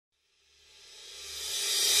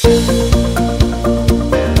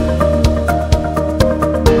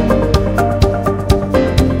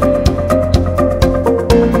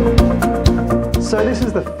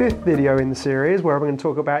fifth video in the series where I'm going to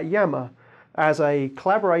talk about Yammer as a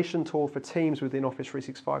collaboration tool for teams within Office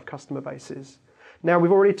 365 customer bases. Now,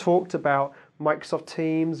 we've already talked about Microsoft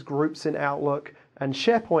Teams, groups in Outlook, and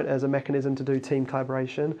SharePoint as a mechanism to do team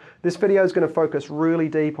collaboration. This video is going to focus really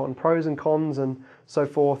deep on pros and cons and so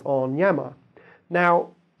forth on Yammer. Now,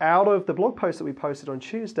 out of the blog post that we posted on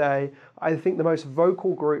Tuesday, I think the most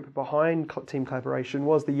vocal group behind team collaboration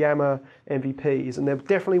was the Yammer MVPs, and they're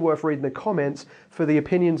definitely worth reading the comments for the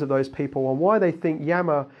opinions of those people on why they think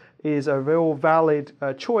Yammer is a real valid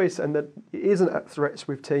choice and that it isn't at threats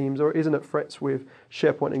with Teams or isn't at threats with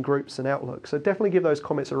SharePoint and groups and Outlook. So definitely give those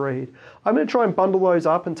comments a read. I'm going to try and bundle those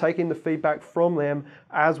up and take in the feedback from them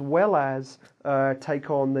as well as take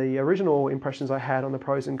on the original impressions I had on the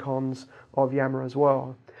pros and cons of Yammer as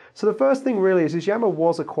well. So the first thing really is Yammer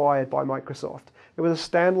was acquired by Microsoft. It was a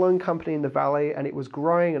standalone company in the Valley and it was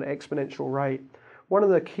growing at an exponential rate. One of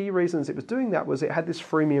the key reasons it was doing that was it had this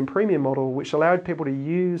freemium premium model which allowed people to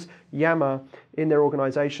use Yammer in their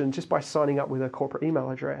organization just by signing up with a corporate email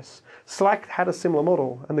address. Slack had a similar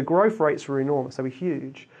model and the growth rates were enormous, they were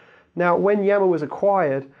huge. Now when Yammer was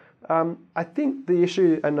acquired, I think the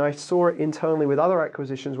issue, and I saw it internally with other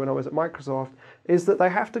acquisitions when I was at Microsoft, is that they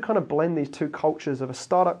have to kind of blend these two cultures of a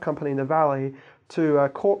startup company in the Valley to a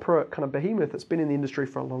corporate kind of behemoth that's been in the industry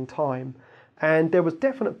for a long time. And there was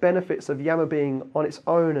definite benefits of Yammer being on its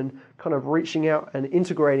own and kind of reaching out and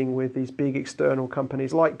integrating with these big external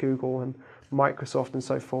companies like Google and Microsoft and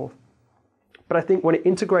so forth. But I think when it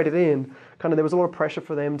integrated in, there was a lot of pressure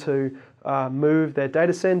for them to move their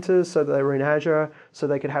data centers so that they were in Azure, so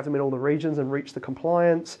they could have them in all the regions and reach the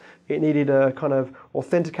compliance. It needed to kind of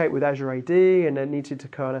authenticate with Azure AD, and it needed to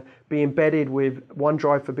kind of be embedded with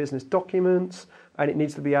OneDrive for business documents, and it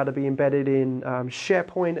needs to be able to be embedded in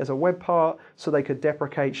SharePoint as a web part so they could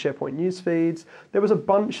deprecate SharePoint news feeds. There was a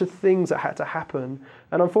bunch of things that had to happen,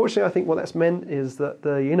 and unfortunately I think what that's meant is that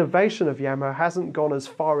the innovation of Yammer hasn't gone as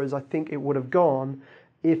far as I think it would have gone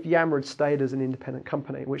if Yammer had stayed as an independent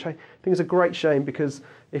company, which I think is a great shame, because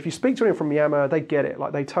if you speak to anyone from Yammer, they get it.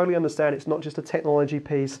 Like, they totally understand it's not just a technology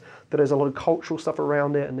piece, that there's a lot of cultural stuff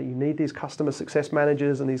around it, and that you need these customer success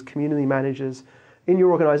managers and these community managers in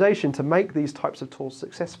your organization to make these types of tools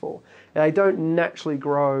successful. And they don't naturally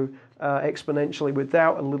grow exponentially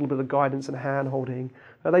without a little bit of guidance and hand-holding.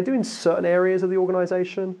 They do in certain areas of the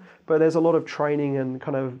organization, but there's a lot of training and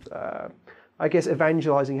kind of I guess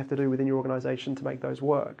evangelizing you have to do within your organization to make those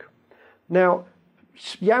work. Now,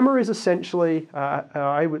 Yammer is essentially,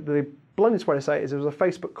 the bluntest way to say it is it was a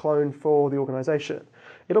Facebook clone for the organization.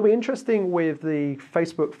 It'll be interesting with the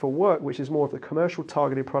Facebook for Work, which is more of the commercial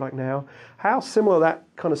targeted product now, how similar that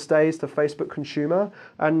kind of stays to Facebook Consumer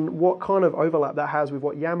and what kind of overlap that has with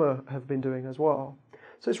what Yammer have been doing as well.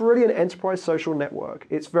 So it's really an enterprise social network.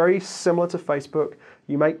 It's very similar to Facebook.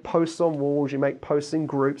 You make posts on walls, you make posts in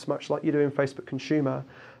groups, much like you do in Facebook Consumer.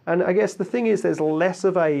 And I guess the thing is there's less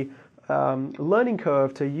of a learning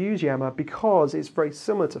curve to use Yammer because it's very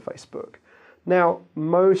similar to Facebook. Now,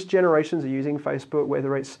 most generations are using Facebook,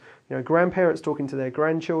 whether it's grandparents talking to their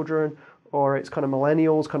grandchildren, or it's kind of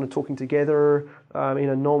millennials kind of talking together in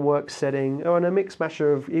a non-work setting, or in a mixed mash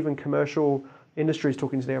of even commercial industries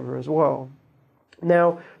talking together as well.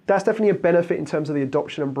 Now, that's definitely a benefit in terms of the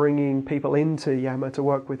adoption and bringing people into Yammer to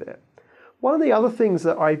work with it. One of the other things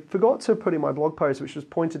that I forgot to put in my blog post, which was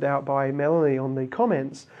pointed out by Melanie on the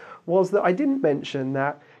comments, was that I didn't mention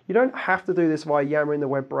that you don't have to do this via Yammer in the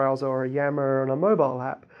web browser or a Yammer on a mobile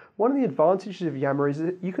app. One of the advantages of Yammer is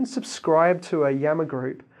that you can subscribe to a Yammer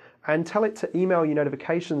group and tell it to email you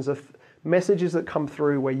notifications of messages that come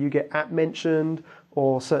through where you get app mentioned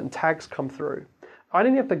or certain tags come through. I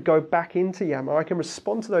don't have to go back into Yammer. I can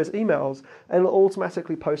respond to those emails and it'll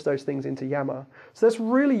automatically post those things into Yammer. So that's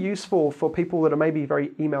really useful for people that are maybe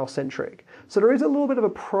very email centric. So there is a little bit of a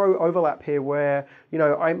pro overlap here where,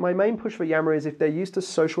 my main push for Yammer is if they're used to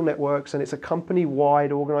social networks and it's a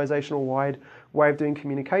company-wide, organizational-wide way of doing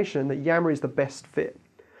communication, that Yammer is the best fit.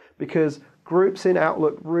 Because groups in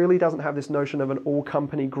Outlook really doesn't have this notion of an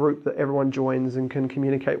all-company group that everyone joins and can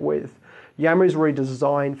communicate with. Yammer is really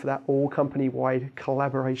designed for that all-company-wide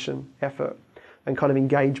collaboration effort and kind of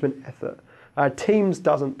engagement effort. Teams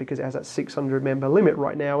doesn't, because it has that 600-member limit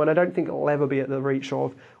right now, and I don't think it'll ever be at the reach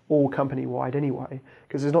of all company-wide anyway,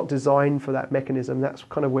 because it's not designed for that mechanism. That's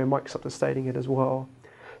kind of where Microsoft is stating it as well.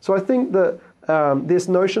 So I think that this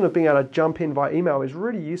notion of being able to jump in via email is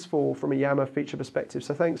really useful from a Yammer feature perspective.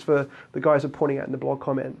 So thanks for the guys who are pointing out in the blog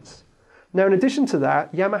comments. Now, in addition to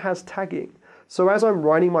that, Yammer has tagging. So as I'm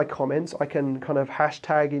writing my comments, I can kind of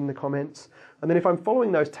hashtag in the comments And then if I'm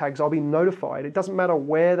following those tags, I'll be notified. It doesn't matter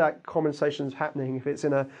where that conversation is happening. If it's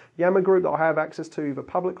in a Yammer group that I have access to either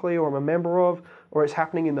publicly or I'm a member of, or it's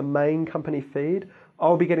happening in the main company feed,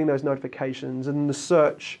 I'll be getting those notifications. And the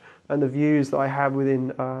search and the views that I have within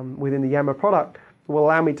the Yammer product will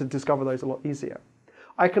allow me to discover those a lot easier.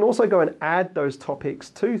 I can also go and add those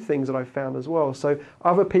topics to things that I've found as well. So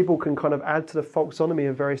other people can kind of add to the taxonomy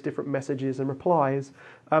of various different messages and replies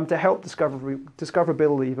to help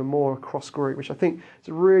discoverability even more across group, which I think is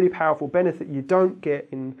a really powerful benefit you don't get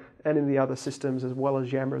in any of the other systems as well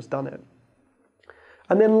as Yammer has done it.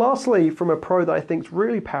 And then lastly, from a pro that I think is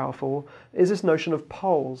really powerful, is this notion of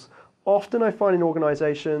polls. Often I find in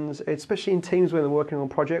organizations, especially in teams when they're working on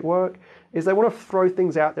project work, is they want to throw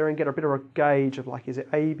things out there and get a bit of a gauge of like, is it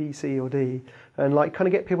A, B, C, or D? And like kind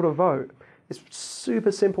of get people to vote. It's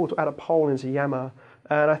super simple to add a poll into Yammer.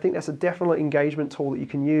 And I think that's a definite engagement tool that you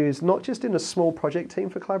can use, not just in a small project team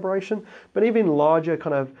for collaboration, but even larger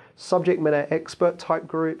kind of subject matter expert type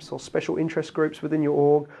groups or special interest groups within your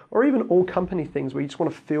org, or even all company things where you just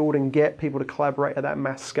want to field and get people to collaborate at that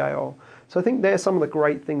mass scale. So I think there's some of the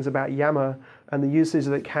great things about Yammer and the uses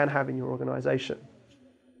that it can have in your organization.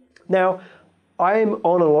 Now, I'm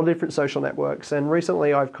on a lot of different social networks, and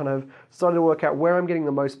recently I've kind of started to work out where I'm getting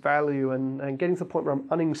the most value and getting to the point where I'm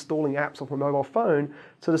uninstalling apps off my mobile phone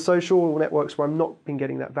to the social networks where I'm not been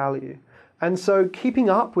getting that value. And so keeping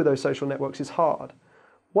up with those social networks is hard.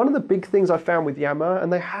 One of the big things I found with Yammer,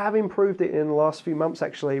 and they have improved it in the last few months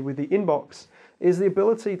actually with the inbox, is the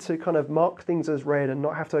ability to kind of mark things as read and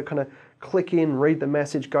not have to kind of click in, read the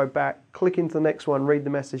message, go back, click into the next one, read the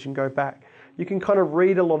message and go back. You can kind of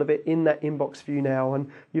read a lot of it in that inbox view now,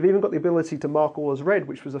 and you've even got the ability to mark all as read,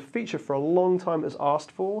 which was a feature for a long time that's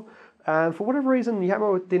asked for. And for whatever reason,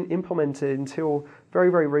 Yammer didn't implement it until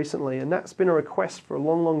very, very recently, and that's been a request for a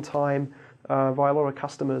long, long time via a lot of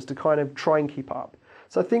customers to kind of try and keep up.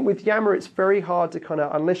 So I think with Yammer, it's very hard to kind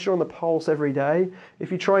of, unless you're on the pulse every day,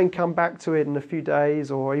 if you try and come back to it in a few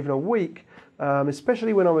days or even a week,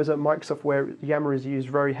 especially when I was at Microsoft where Yammer is used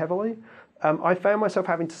very heavily, I found myself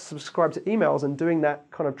having to subscribe to emails and doing that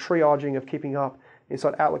kind of triaging of keeping up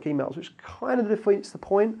inside Outlook emails, which kind of defeats the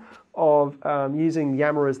point of using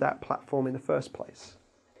Yammer as that platform in the first place.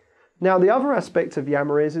 Now, the other aspect of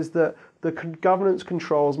Yammer is that the governance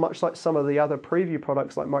controls, much like some of the other preview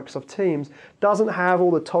products like Microsoft Teams, doesn't have all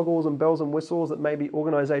the toggles and bells and whistles that maybe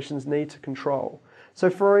organizations need to control. So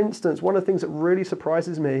for instance, one of the things that really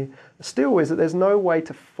surprises me still is that there's no way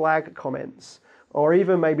to flag comments or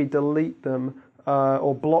even maybe delete them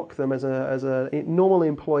or block them as a normal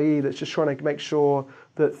employee that's just trying to make sure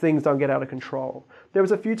that things don't get out of control. There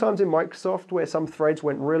was a few times in Microsoft where some threads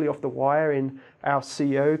went really off the wire in our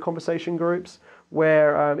CEO conversation groups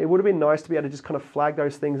where it would have been nice to be able to just kind of flag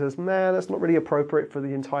those things as, nah, that's not really appropriate for the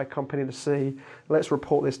entire company to see. Let's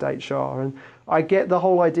report this to HR. And I get the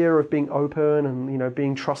whole idea of being open and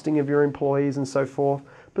being trusting of your employees and so forth.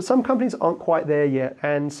 But some companies aren't quite there yet,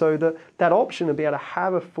 and so that option of being able to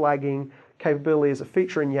have a flagging capability as a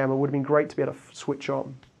feature in Yammer would have been great to be able to switch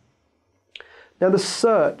on. Now the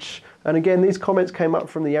search, and again these comments came up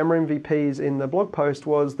from the Yammer MVPs in the blog post,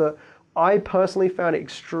 was that I personally found it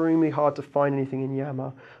extremely hard to find anything in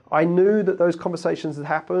Yammer. I knew that those conversations had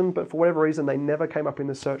happened, but for whatever reason they never came up in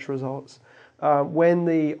the search results. When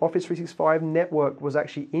the Office 365 network was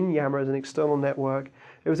actually in Yammer as an external network,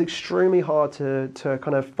 it was extremely hard to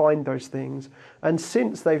kind of find those things. And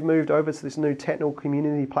since they've moved over to this new technical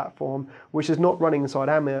community platform, which is not running inside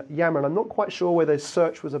Yammer, and I'm not quite sure whether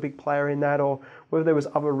search was a big player in that or whether there was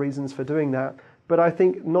other reasons for doing that. But I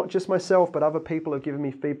think not just myself, but other people have given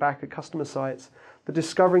me feedback at customer sites that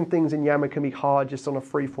discovering things in Yammer can be hard just on a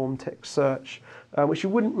free-form text search, which you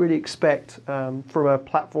wouldn't really expect from a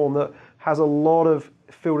platform that has a lot of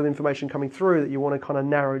filtered information coming through that you want to kind of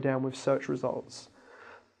narrow down with search results.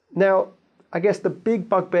 Now, I guess the big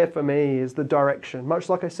bugbear for me is the direction. Much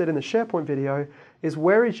like I said in the SharePoint video, is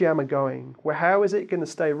where is Yammer going? How is it going to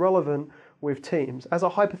stay relevant with Teams? As a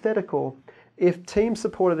hypothetical, if Teams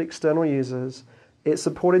supported external users, it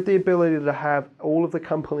supported the ability to have all of the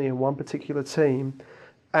company in one particular team,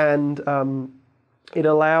 and it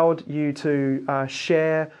allowed you to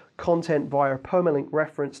share content via a permalink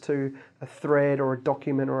reference to a thread or a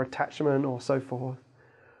document or attachment or so forth.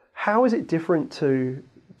 How is it different to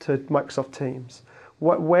Microsoft Teams?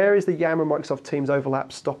 Where is the Yammer Microsoft Teams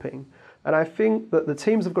overlap stopping? And I think that the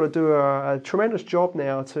teams have got to do a tremendous job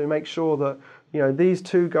now to make sure that these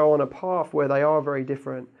two go on a path where they are very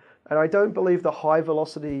different. And I don't believe the high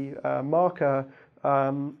velocity marker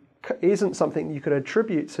isn't something you could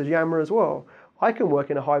attribute to Yammer as well. I can work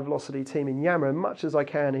in a high velocity team in Yammer much as I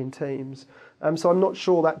can in Teams. So I'm not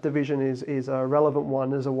sure that division is a relevant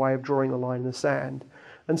one as a way of drawing a line in the sand.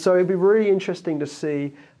 And so it'd be really interesting to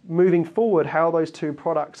see moving forward how those two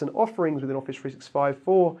products and offerings within Office 365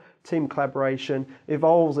 for team collaboration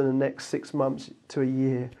evolves in the next 6 months to a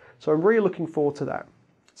year. So I'm really looking forward to that.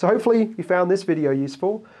 So hopefully you found this video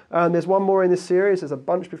useful. There's one more in this series. There's a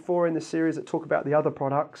bunch before in this series that talk about the other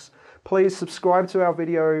products. Please subscribe to our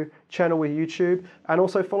video channel with YouTube and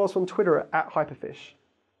also follow us on Twitter at Hyperfish.